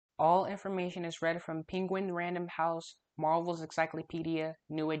All information is read from Penguin Random House, Marvel's Encyclopedia,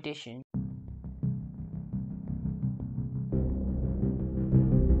 New Edition.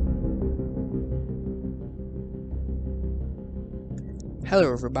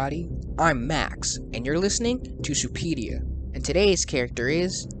 Hello everybody, I'm Max, and you're listening to Supedia, and today's character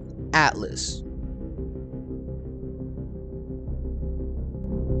is Atlas.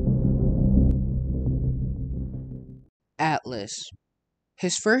 Atlas.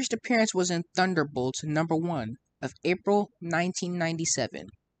 His first appearance was in Thunderbolts #1 of April 1997.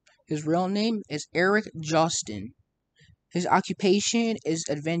 His real name is Eric Jostin. His occupation is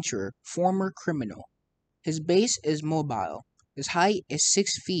adventurer, former criminal. His base is mobile. His height is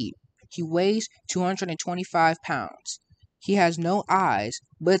 6 feet. He weighs 225 pounds. He has no eyes,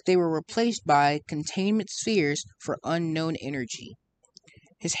 but they were replaced by containment spheres for unknown energy.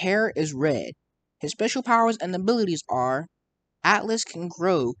 His hair is red. His special powers and abilities are: Atlas can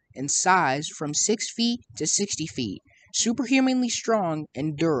grow in size from 6 feet to 60 feet, superhumanly strong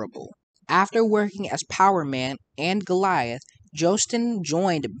and durable. After working as Power Man and Goliath, Jostin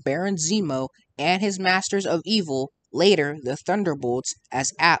joined Baron Zemo and his Masters of Evil, later the Thunderbolts,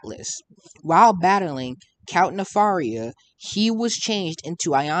 as Atlas. While battling Count Nefaria, he was changed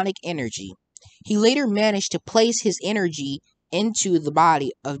into ionic energy. He later managed to place his energy into the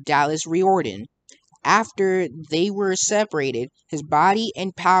body of Dallas Riordan. After they were separated, his body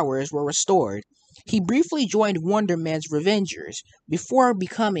and powers were restored. He briefly joined Wonder Man's Revengers before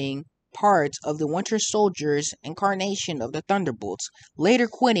becoming part of the Winter Soldier's incarnation of the Thunderbolts, later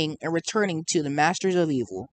quitting and returning to the Masters of Evil.